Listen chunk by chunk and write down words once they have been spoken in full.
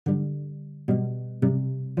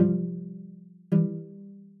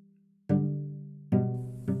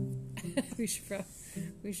we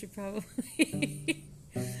should probably.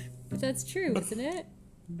 But that's true, isn't it?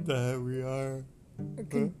 That we are.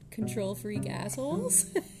 Or control freak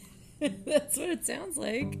assholes. That's what it sounds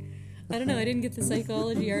like. I don't know. I didn't get the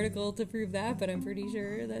psychology article to prove that, but I'm pretty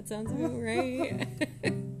sure that sounds about right.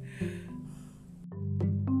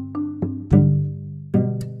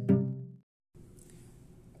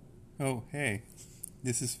 Oh, hey.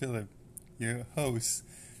 This is Philip, your host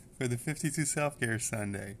for the 52 Self-Care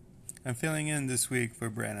Sunday. I'm filling in this week for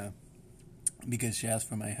Brenna because she asked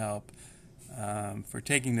for my help for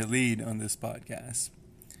taking the lead on this podcast.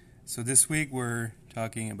 So this week we're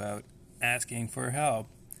talking about asking for help.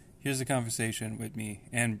 Here's a conversation with me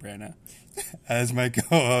and Brenna as my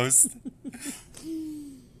co-host.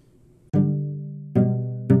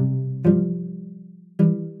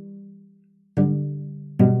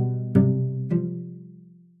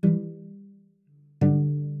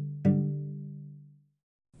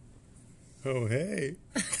 Oh, hey.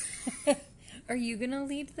 Are you going to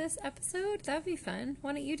lead this episode? That'd be fun.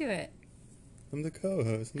 Why don't you do it? I'm the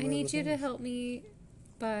co-host. I need you to help me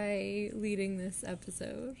by leading this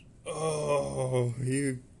episode. Oh,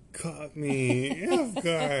 you caught me off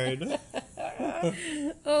guard.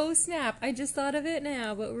 Oh, snap. I just thought of it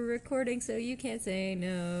now, but we're recording, so you can't say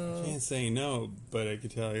no. I can't say no, but I can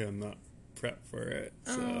tell you I'm not prepped for it.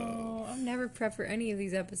 So. Oh, I'm never prepped for any of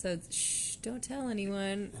these episodes. Shh, don't tell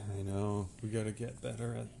anyone. I know. We gotta get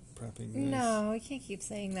better at prepping this. No, we can't keep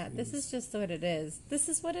saying that. This is just what it is. This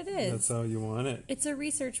is what it is. That's how you want it. It's a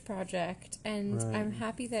research project, and Right. I'm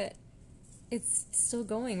happy that it's still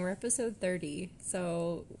going. We're episode 30,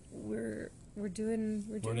 so we're doing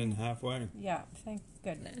More than halfway. Yeah, thank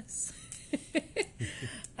goodness.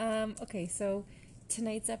 Okay, so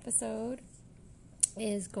tonight's episode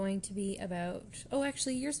is going to be about... Oh,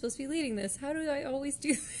 actually, you're supposed to be leading this. How do I always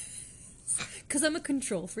do this? Because I'm a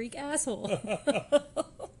control freak asshole.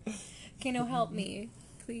 Okay, no, help me.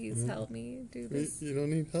 Please help me do this. You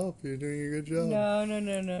don't need help. You're doing a good job.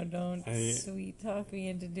 No. Don't sweet talk me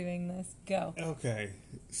into doing this. Go. Okay.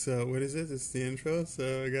 So, what is it? It's the intro,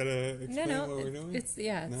 so I gotta explain what we're doing?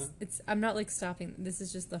 I'm not like stopping. This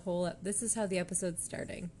is just the whole, this is how the episode's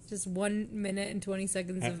starting. Just 1 minute and 20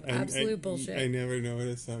 seconds of absolute bullshit. I never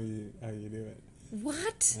noticed how you do it.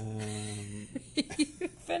 What?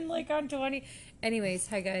 You've been like on 20. Anyways,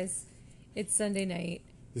 hi guys. It's Sunday night.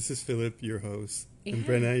 This is Philip, your host, and Yeah.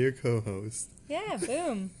 Brenna, your co-host. Yeah,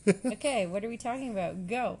 boom. Okay, what are we talking about?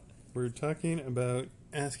 Go. We're talking about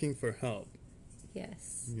asking for help.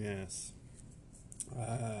 Yes. Yes.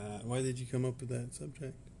 Why did you come up with that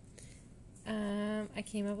subject? I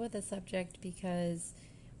came up with a subject because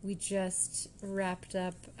we just wrapped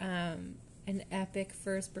up an epic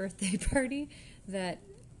first birthday party that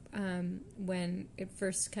when it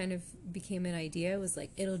first kind of became an idea, it was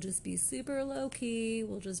like, it'll just be super low-key.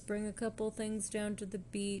 We'll just bring a couple things down to the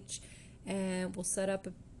beach and we'll set up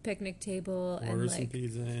a picnic table. Order and some like,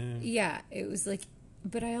 pizza. yeah, it was like,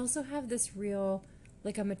 but I also have this real,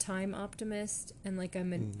 like, I'm a time optimist and like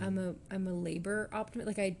I'm a labor optimist.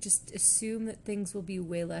 Like, I just assume that things will be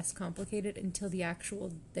way less complicated until the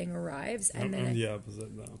actual thing arrives. And I'm the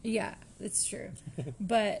opposite, though. Yeah, it's true.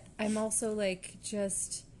 But I'm also like,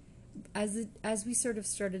 just as we sort of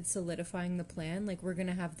started solidifying the plan, like, we're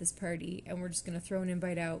gonna have this party and we're just gonna throw an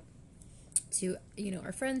invite out to, you know,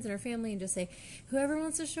 our friends and our family and just say, whoever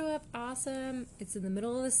wants to show up, awesome. It's in the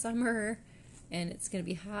middle of the summer and it's gonna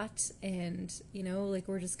be hot, and, you know, like,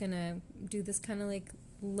 we're just gonna do this kind of like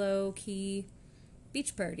low-key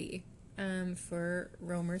beach party for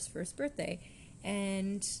Romer's first birthday.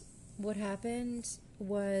 And what happened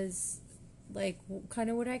was like kind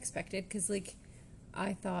of what I expected, because like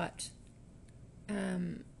I thought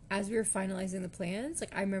as we were finalizing the plans,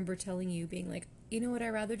 like, I remember telling you, being like, you know what, I'd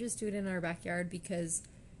rather just do it in our backyard because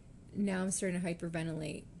now I'm starting to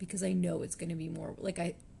hyperventilate because I know it's going to be more, like,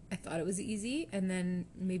 I thought it was easy, and then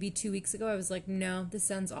maybe 2 weeks ago I was like, no, this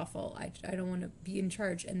sounds awful. I don't want to be in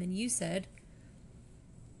charge. And then you said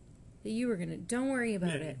that you were going to, don't worry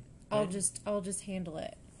about it. I'll just handle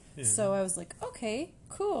it. Yeah. So I was like, okay,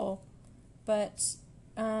 cool. But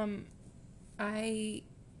I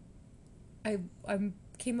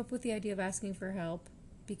came up with the idea of asking for help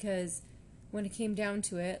because when it came down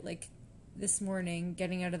to it, like this morning,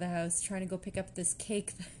 getting out of the house, trying to go pick up this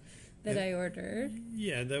cake that I ordered.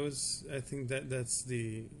 Yeah, that was, I think that's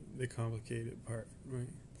the complicated part, right?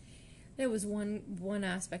 There was one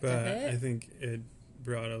aspect but of it. I think it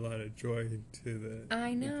brought a lot of joy to the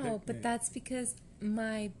I know, picnic. but that's because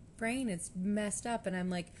my brain is messed up, and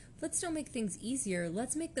I'm like, let's don't make things easier.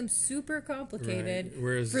 Let's make them super complicated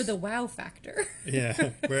for the wow factor.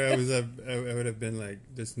 Yeah, where I would have been like,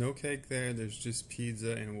 there's no cake there. There's just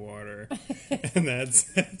pizza and water, and that's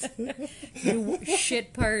it. You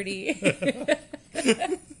shit party.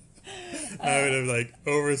 I would have like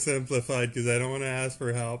oversimplified because I don't want to ask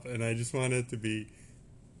for help, and I just want it to be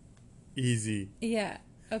easy. Yeah.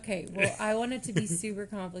 Okay, well, I want it to be super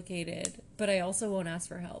complicated, but I also won't ask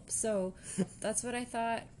for help. So that's what I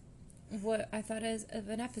thought as of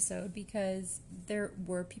an episode, because there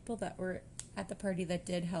were people that were at the party that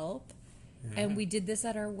did help. Yeah. And we did this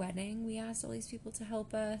at our wedding. We asked all these people to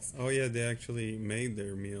help us. Oh yeah, they actually made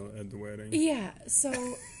their meal at the wedding. Yeah. So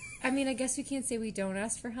I mean, I guess we can't say we don't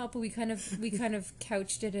ask for help, but we kind of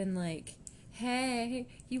couched it in like, hey,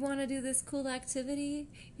 you want to do this cool activity?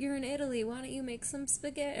 You're in Italy. Why don't you make some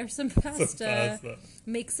spaghetti or some pasta?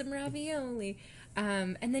 Make some ravioli.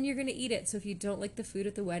 And then you're going to eat it. So if you don't like the food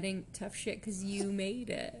at the wedding, tough shit because you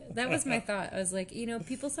made it. That was my thought. I was like,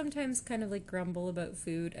 people sometimes kind of like grumble about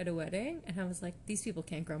food at a wedding. And I was like, these people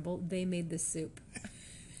can't grumble. They made this soup.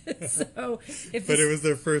 So it was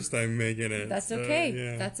their first time making it. That's okay.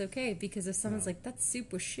 Yeah. That's okay, because if someone's like, that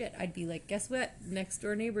soup was shit, I'd be like, guess what? Next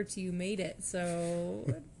door neighbor to you made it,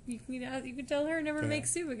 so you can tell her never make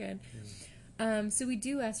soup again. Yeah. So we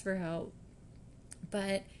do ask for help,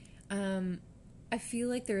 but I feel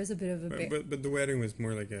like there is a bit of a but the wedding was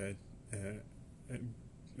more like a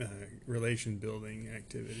relation building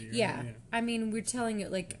activity. Right? Yeah. I mean, we're telling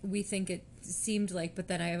it like we think it seemed like, but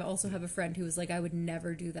then I also have a friend who was like, I would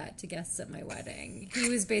never do that to guests at my wedding. He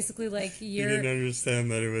was basically like, you didn't understand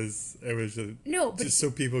that it was just so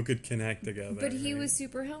people could connect together. But he was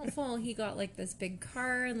super helpful. He got like this big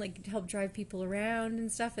car and like helped drive people around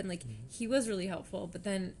and stuff, and like he was really helpful. But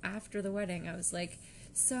then after the wedding, I was like,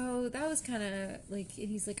 so that was kind of like, and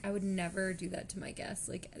he's like, I would never do that to my guests.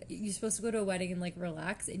 Like, you're supposed to go to a wedding and like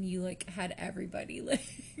relax, and you like had everybody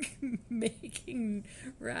like making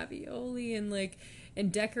ravioli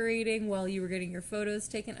and decorating while you were getting your photos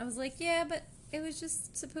taken. I was like, yeah, but it was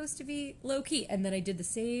just supposed to be low key. And then I did the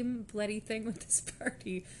same bloody thing with this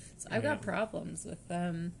party. So I've got problems with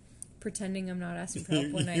pretending I'm not asking for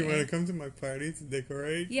help when you want to come to my party to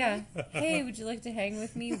decorate? Yeah. Hey, would you like to hang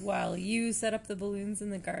with me while you set up the balloons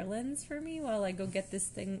and the garlands for me while I go get this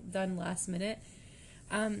thing done last minute?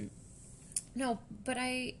 No, but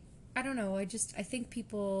I don't know. I think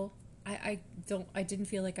people, I didn't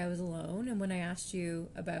feel like I was alone. And when I asked you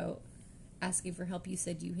about asking for help, you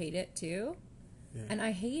said you hate it too. Yeah. And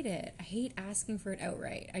I hate it. I hate asking for it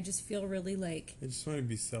outright. I just feel really like, I just want to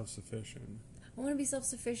be self-sufficient. I want to be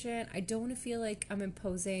self-sufficient. I don't want to feel like I'm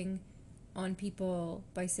imposing on people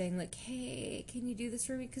by saying like, hey, can you do this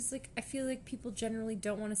for me? Because like, I feel like people generally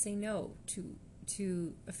don't want to say no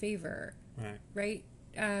to a favor. Right?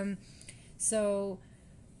 So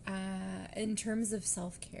in terms of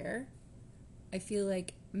self-care, I feel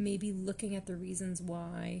like maybe looking at the reasons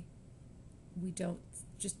why we don't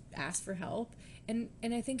just ask for help, and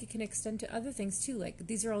I think it can extend to other things too. Like,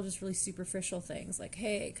 these are all just really superficial things, like,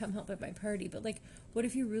 hey, come help at my party. But like, what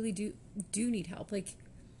if you really do need help? Like,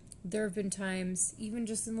 there have been times, even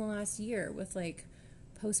just in the last year, with like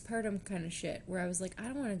postpartum kind of shit, where I was like, I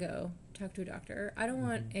don't want to go talk to a doctor. I don't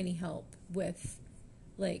want any help with,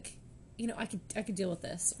 like, I could deal with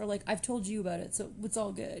this, or like, I've told you about it, so it's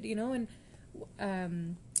all good,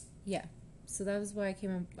 and yeah. So that was why I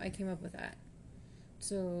came up with that.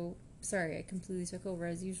 So sorry, I completely took over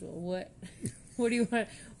as usual. What do you want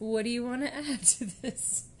to add to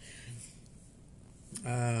this?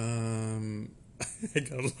 I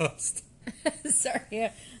got lost. Sorry,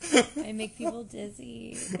 I make people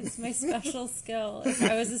dizzy. It's my special skill. If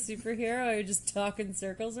I was a superhero, I would just talk in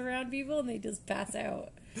circles around people and they just pass out.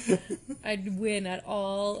 I'd win at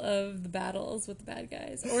all of the battles with the bad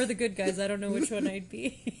guys or the good guys. I don't know which one I'd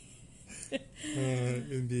be.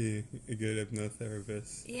 It'd be a good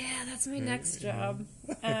hypnotherapist. Yeah, that's my next job.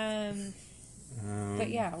 But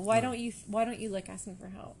yeah, why don't you like asking for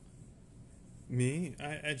help? Me?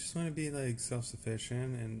 I just want to be like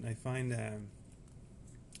self-sufficient, and I find that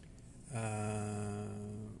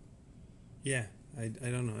yeah, I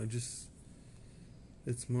don't know,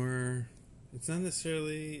 it's more, it's not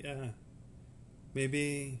necessarily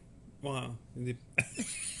maybe, well,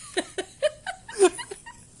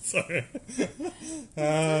 sorry.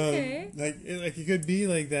 Okay. Like it could be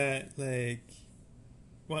like that, like,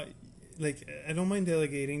 well, like, I don't mind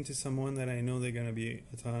delegating to someone that I know they're gonna be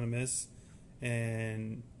autonomous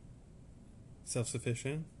and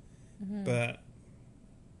self-sufficient, but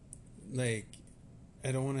like,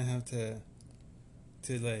 I don't want to have to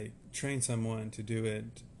like train someone to do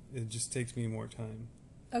it it just takes me more time.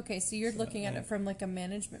 Okay, so you're looking at it from like a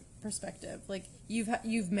management perspective. Like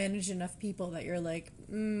you've managed enough people that you're like,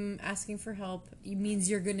 asking for help means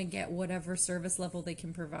you're gonna get whatever service level they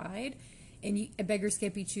can provide, and beggars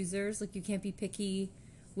can't be choosers. Like you can't be picky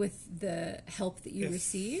with the help that you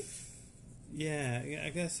receive. Yeah, I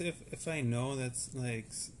guess if I know that's like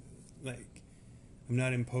I'm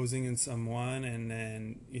not imposing in someone, and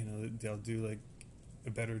then they'll do like a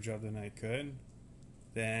better job than I could,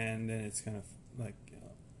 then it's kind of like.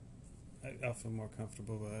 I'll feel more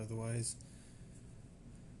comfortable, but otherwise,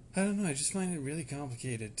 I don't know. I just find it really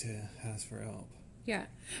complicated to ask for help. Yeah,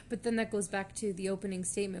 but then that goes back to the opening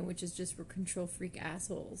statement, which is just we're control freak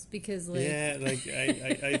assholes because I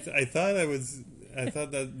thought I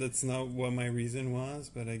thought that's not what my reason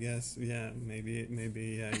was, but I guess maybe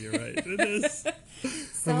you're right. It is.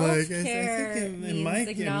 I'm like I think in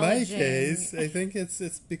my case, I think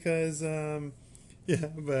it's because.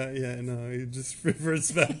 It just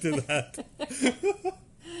reverts back to that.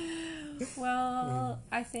 Well,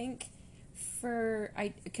 I think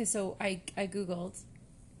I Googled,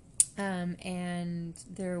 and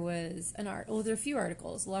there was there are a few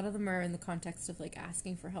articles. A lot of them are in the context of like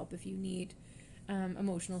asking for help if you need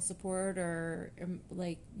emotional support or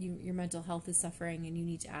like your mental health is suffering and you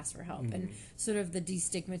need to ask for help, and sort of the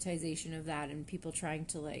destigmatization of that and people trying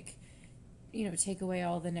to like. Take away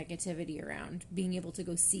all the negativity around being able to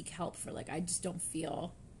go seek help for like, I just don't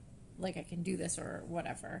feel like I can do this or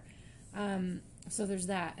whatever. So there's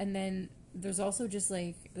that. And then there's also just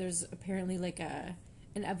like, there's apparently like an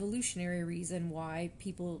evolutionary reason why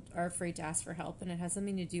people are afraid to ask for help. And it has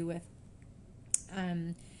something to do with,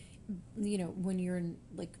 when you're in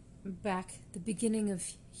like back the beginning of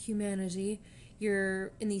humanity,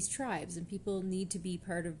 you're in these tribes and people need to be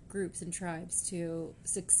part of groups and tribes to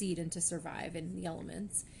succeed and to survive in the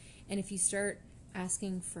elements. And if you start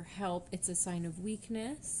asking for help, it's a sign of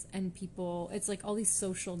weakness, and it's like all these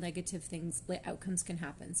social negative things, like outcomes can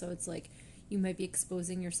happen. So it's like you might be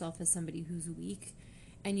exposing yourself as somebody who's weak,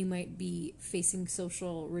 and you might be facing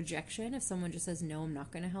social rejection. If someone just says, no, I'm not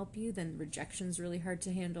going to help you, then rejection's really hard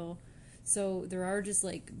to handle. So there are just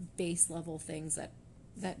like base level things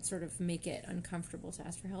that sort of make it uncomfortable to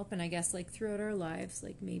ask for help. And I guess like throughout our lives,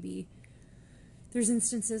 like maybe there's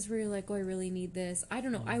instances where you're like, oh, I really need this. I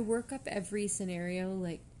don't know. I work up every scenario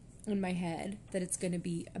like in my head that it's going to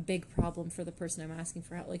be a big problem for the person I'm asking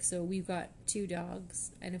for help. Like, so we've got 2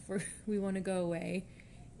 dogs, and if we want to go away,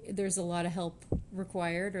 there's a lot of help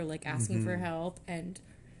required, or like asking for help. And,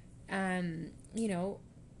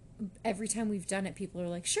 every time we've done it, people are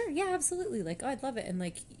like, sure, yeah, absolutely. Like, oh, I'd love it. And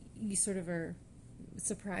like, you sort of are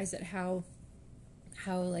surprised at how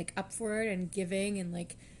like up for it and giving and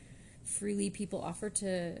like freely people offer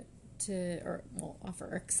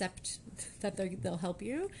accept that they'll help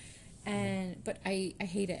you. And but I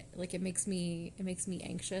hate it. Like it makes me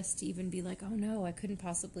anxious to even be like, oh no, I couldn't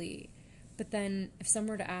possibly. But then if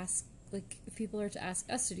someone were to ask, like if people are to ask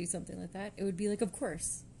us to do something like that, it would be like, of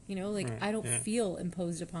course. Right, I don't feel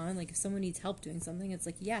imposed upon. Like if someone needs help doing something, it's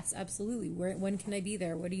like, yes, absolutely. When can I be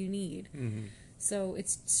there? What do you need? So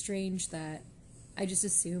it's strange that I just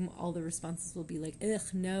assume all the responses will be like, ugh,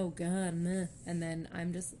 no, God, meh. And then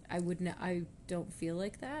I don't feel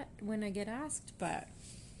like that when I get asked. But,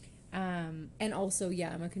 and also,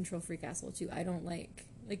 yeah, I'm a control freak asshole too. I don't like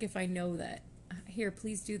if I know that, here,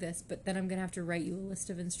 please do this, but then I'm going to have to write you a list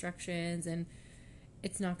of instructions and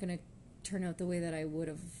it's not going to turn out the way that I would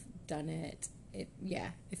have done it. It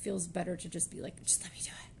feels better to just be like, just let me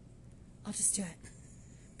do it. I'll just do it.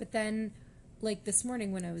 But then, like this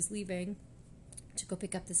morning when I was leaving to go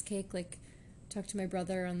pick up this cake, like talked to my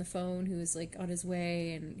brother on the phone who was like on his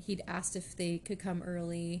way, and he'd asked if they could come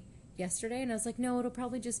early yesterday, and I was like, no, it'll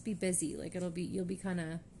probably just be busy. Like we'll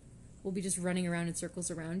be just running around in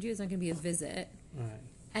circles around you. It's not going to be a visit. Right.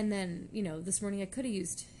 And then, this morning I could have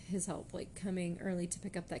used his help, like coming early to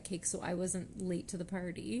pick up that cake so I wasn't late to the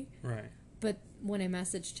party. Right. But when I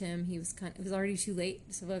messaged him, it was already too late.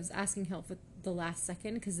 So I was asking help with the last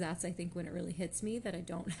second, because that's, I think, when it really hits me that I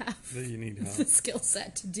don't have that you need help. The skill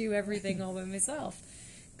set to do everything all by myself,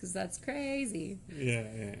 because that's crazy.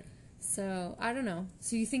 Yeah. So, I don't know.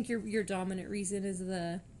 So you think your dominant reason is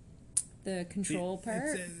the control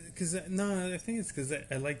part? I think it's because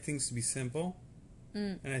I like things to be simple.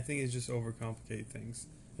 And I think it's just overcomplicate things.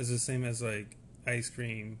 It's the same as like ice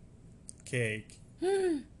cream, cake,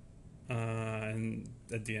 and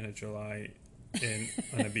at the end of July,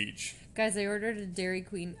 on a beach. Guys, I ordered a Dairy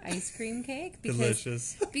Queen ice cream cake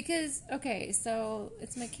Delicious. because okay, so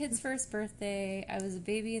it's my kid's first birthday. I was a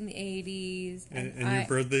baby in the 80s, And your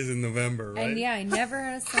birthday's in November, right? and yeah, I never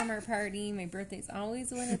had a summer party. My birthday's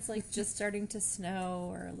always when it's like just starting to snow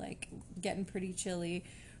or like getting pretty chilly.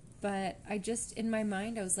 But I just, in my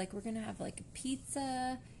mind, I was like, we're gonna have like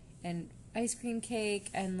pizza and ice cream cake,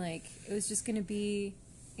 and like it was just gonna be,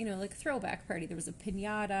 like a throwback party. There was a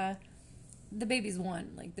piñata. The baby's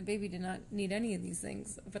one. Like, the baby did not need any of these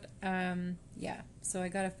things. But, yeah. So I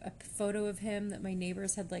got a photo of him that my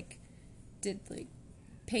neighbors had, did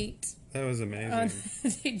paint. That was amazing.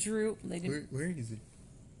 They drew. They didn't. Where is he?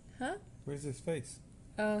 Huh? Where's his face?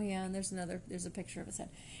 Oh, yeah, and there's a picture of his head.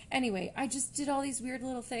 Anyway, I just did all these weird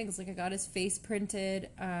little things. Like, I got his face printed,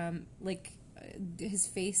 his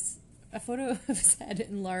face, a photo of his head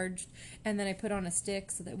enlarged, and then I put on a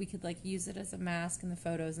stick so that we could use it as a mask in the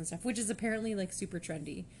photos and stuff, which is apparently super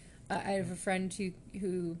trendy. I have a friend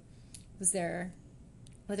who was there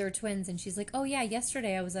with her twins, and she's like, "Oh yeah,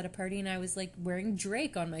 yesterday I was at a party and I was wearing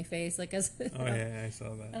Drake on my face, as." Oh yeah, I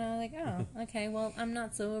saw that. And I'm like, "Oh, okay, well I'm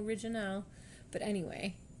not so original," but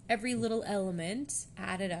anyway, every little element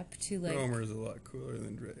added up to Romer's a lot cooler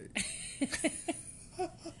than Drake.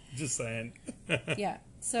 Just saying. Yeah.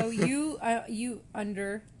 So you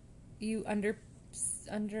under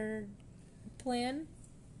plan.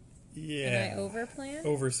 Yeah. And I over plan.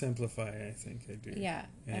 Oversimplify, I think I do. Yeah,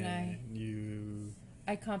 and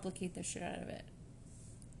I complicate the shit out of it.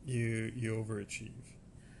 You overachieve.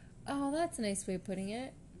 Oh, that's a nice way of putting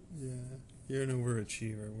it. Yeah, you're an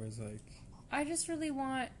overachiever. Whereas I just really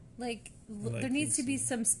want there needs to be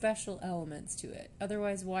some special elements to it.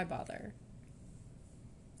 Otherwise, why bother?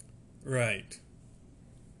 Right.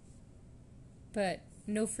 But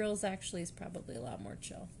no frills actually is probably a lot more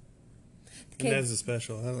chill. Okay. And that's a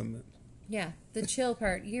special element. Yeah, the chill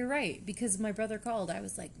part. You're right, because my brother called. I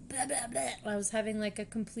was like, blah, blah, blah. I was having a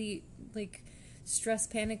complete stress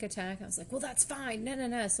panic attack. I was like, well, that's fine.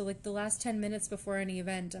 No. So the last 10 minutes before any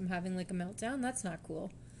event, I'm having a meltdown. That's not cool.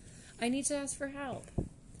 I need to ask for help.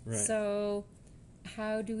 Right. So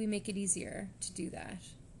how do we make it easier to do that?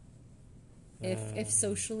 If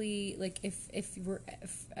socially, if we're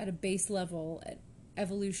at a base level,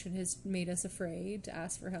 evolution has made us afraid to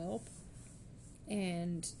ask for help,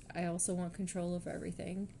 and I also want control over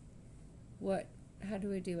everything. How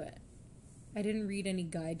do I do it? I didn't read any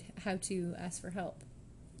guide how to ask for help.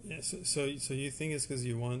 Yeah, so you think it's because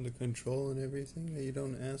you want the control and everything that you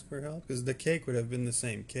don't ask for help? Because the cake would have been the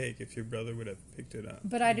same cake if your brother would have picked it up.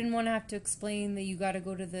 But I didn't want to have to explain that you got to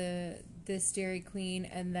go to this Dairy Queen,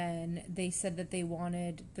 and then they said that they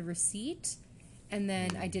wanted the receipt, and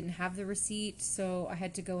then I didn't have the receipt, so I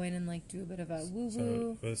had to go in and do a bit of a woo-woo.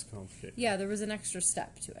 So it was complicated. Yeah, there was an extra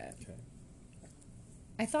step to it. Okay.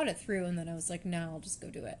 I thought it through, and then I was like, no, I'll just go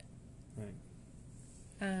do it. Right.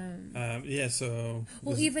 Yeah, so...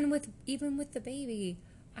 Well, even with the baby,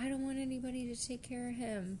 I don't want anybody to take care of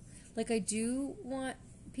him. I do want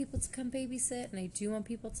people to come babysit, and I do want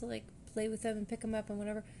people to, play with him and pick him up and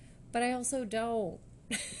whatever, but I also don't.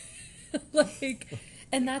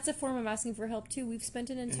 And that's a form of asking for help, too. We've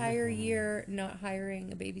spent an entire year not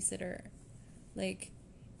hiring a babysitter,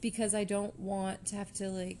 because I don't want to have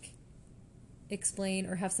to, explain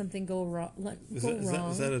or have something go wrong. Is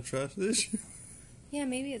that a trust issue? Yeah,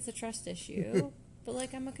 maybe it's a trust issue,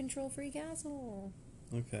 but I'm a control freak asshole.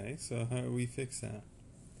 Okay, so how do we fix that?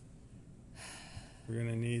 We're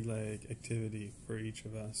gonna need activity for each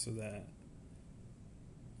of us so that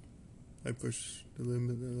I push the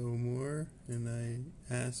limit a little more and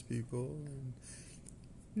I ask people. And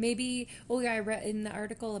maybe, I read in the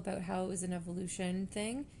article about how it was an evolution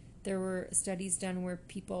thing. There were studies done where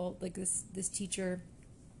people, this teacher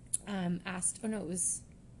asked, it was...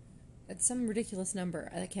 It's some ridiculous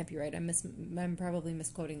number. That can't be right. I'm probably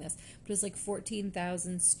misquoting this. But it was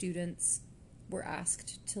 14,000 students were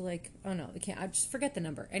asked to they can't. I just forget the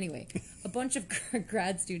number. Anyway, a bunch of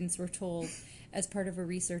grad students were told as part of a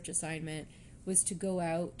research assignment was to go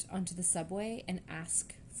out onto the subway and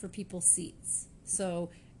ask for people's seats. So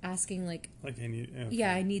asking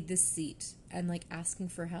I need this seat, and asking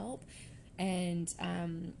for help. And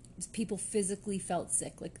people physically felt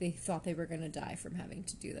sick, they thought they were going to die from having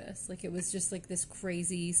to do this. It was just this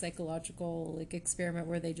crazy psychological experiment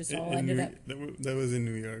where they just all ended up. That was in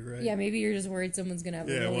New York, right? Yeah, maybe you're just worried someone's going to have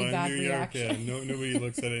a really bad reaction. Yeah, nobody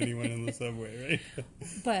looks at anyone in the subway, right?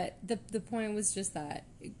 But the point was just that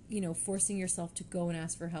forcing yourself to go and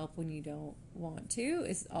ask for help when you don't want to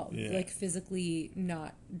is physically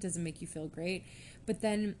doesn't make you feel great. But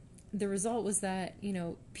then the result was that,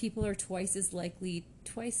 people are twice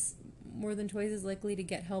more than twice as likely to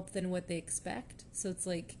get help than what they expect. So it's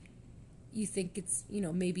like, you think it's,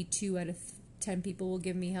 maybe 2 out of 10 people will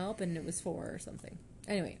give me help, and it was 4 or something.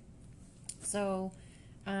 Anyway, so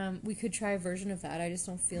we could try a version of that. I just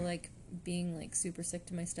don't feel like being like super sick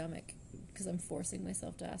to my stomach because I'm forcing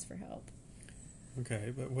myself to ask for help.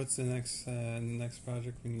 Okay, but what's the next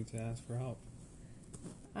project we need to ask for help?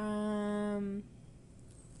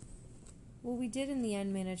 Well, we did in the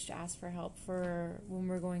end manage to ask for help for when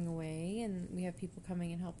we're going away, and we have people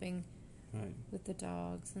coming and helping with the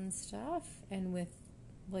dogs and stuff, and with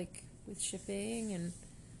shipping and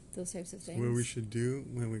those types of things. What we should do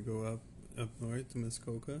when we go up north to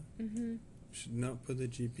Muskoka, we should not put the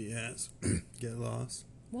GPS, get lost,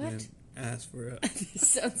 What? and ask for it. This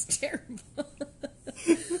sounds terrible.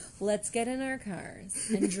 Let's get in our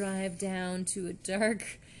cars and drive down to a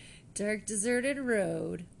dark, deserted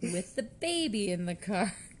road with the baby in the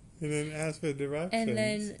car. And then ask for directions. And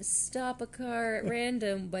then stop a car at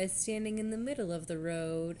random by standing in the middle of the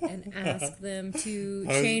road and ask them to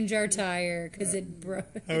change our tire because it broke.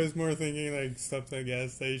 I was more thinking like stop at a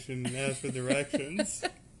gas station and ask for directions.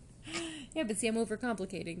 Yeah, but see, I'm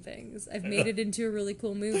overcomplicating things. I've made it into a really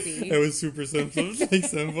cool movie. It was super simple.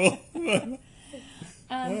 Simple.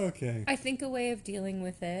 Okay. I think a way of dealing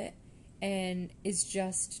with it is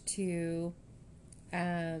just to...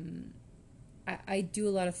 I do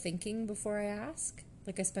a lot of thinking before I ask.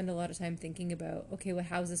 Like, I spend a lot of time thinking about, okay, well,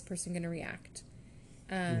 how's this person going to react?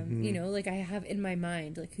 Like, I have in my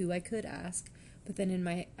mind, like, who I could ask. But then in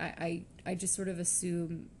my... I just sort of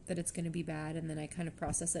assume that it's going to be bad, and then I kind of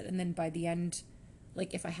process it. And then by the end,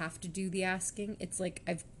 like, if I have to do the asking, it's like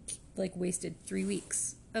I've, like, wasted 3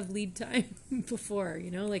 weeks of lead time before,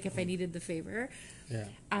 like, if I needed the favor. Yeah.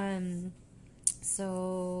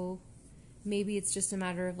 So... maybe it's just a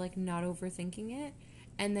matter of, like, not overthinking it.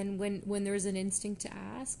 And then when there's an instinct to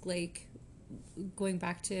ask, like, going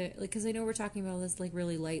back to, like, because I know we're talking about this, like,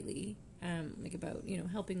 really lightly, like, about,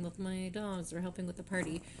 helping with my dogs or helping with the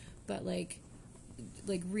party. But, like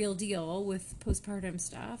real deal with postpartum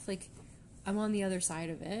stuff, like, I'm on the other side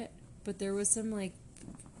of it. But there was some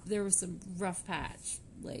rough patch.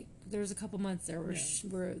 Like, there was a couple months there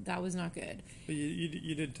where that was not good. But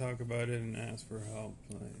you did talk about it and ask for help,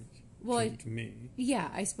 like... Well, to me. Yeah,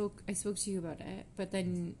 I spoke to you about it, but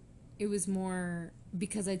then it was more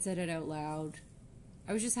because I'd said it out loud.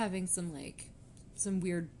 I was just having some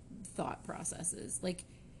weird thought processes,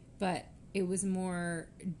 but it was more,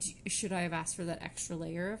 should I have asked for that extra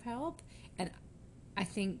layer of help? And I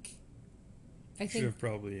think should have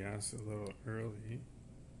probably asked a little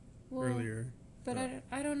earlier. But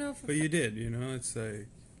I don't know if. But you did, it's like.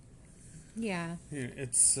 Yeah.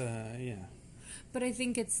 It's yeah. But I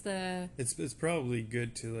think it's probably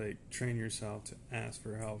good to, like, train yourself to ask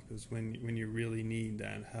for help, because when you really need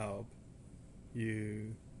that help,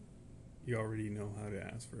 you already know how to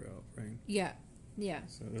ask for help, right? Yeah, yeah.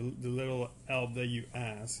 So the little help that you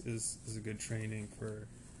ask is a good training for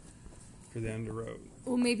the end of the road.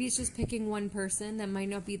 Well, maybe it's just picking one person that might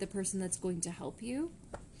not be the person that's going to help you.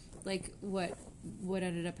 Like what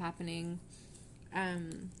ended up happening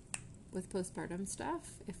with postpartum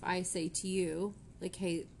stuff. If I say to you, like,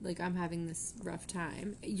 hey, like, I'm having this rough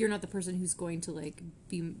time, you're not the person who's going to, like,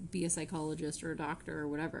 be a psychologist or a doctor or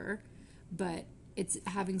whatever, but it's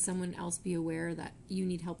having someone else be aware that you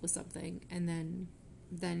need help with something, and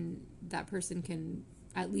then that person can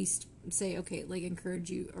at least say, okay, like,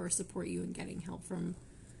 encourage you or support you in getting help from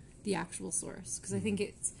the actual source. Because I think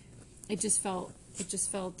it just felt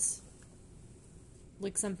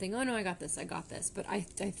like something, oh no, I got this, but I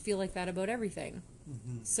feel like that about everything.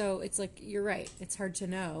 Mm-hmm. So it's like, you're right, it's hard to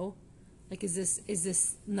know, like, is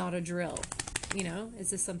this not a drill, is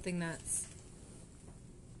this something that's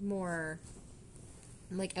more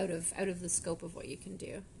like out of the scope of what you can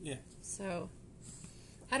do? Yeah. So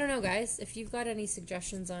I don't know, guys, if you've got any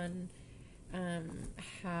suggestions on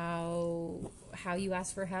how you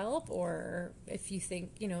ask for help, or if you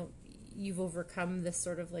think you've overcome this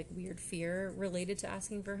sort of, like, weird fear related to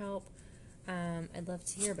asking for help, I'd love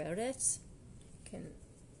to hear about it. You can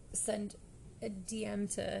send a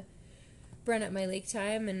DM to Bren at My Lake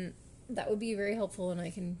Time, and that would be very helpful, and I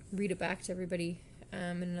can read it back to everybody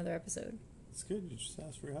in another episode. It's good. You just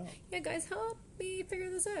ask for help. Yeah, guys, help me figure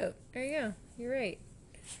this out. There you go. You're right.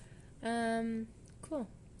 Cool.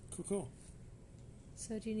 Cool.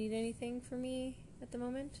 So do you need anything from me at the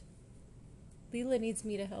moment? Leela needs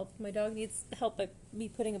me to help. My dog needs help by me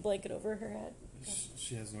putting a blanket over her head.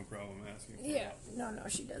 She has no problem asking for help. No,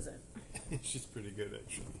 she doesn't. She's pretty good,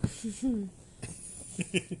 actually.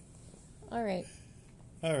 All right.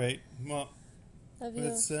 Well, Love you.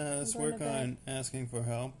 let's work on asking for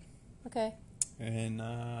help. Okay. And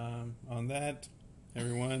on that,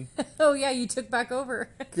 everyone, Oh, yeah, you took back over.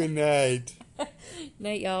 good night.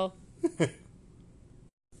 Night, y'all.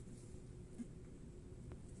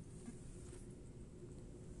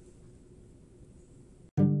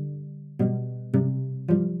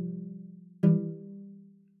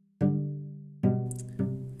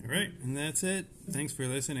 All right, and that's it. Thanks for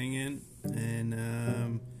listening in.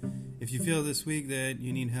 And if you feel this week that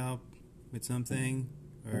you need help with something,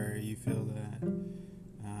 or you feel that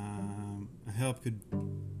help could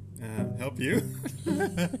help you,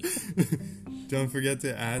 don't forget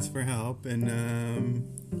to ask for help. And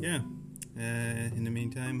in the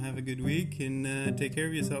meantime, have a good week and take care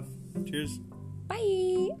of yourself. Cheers.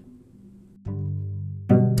 Bye.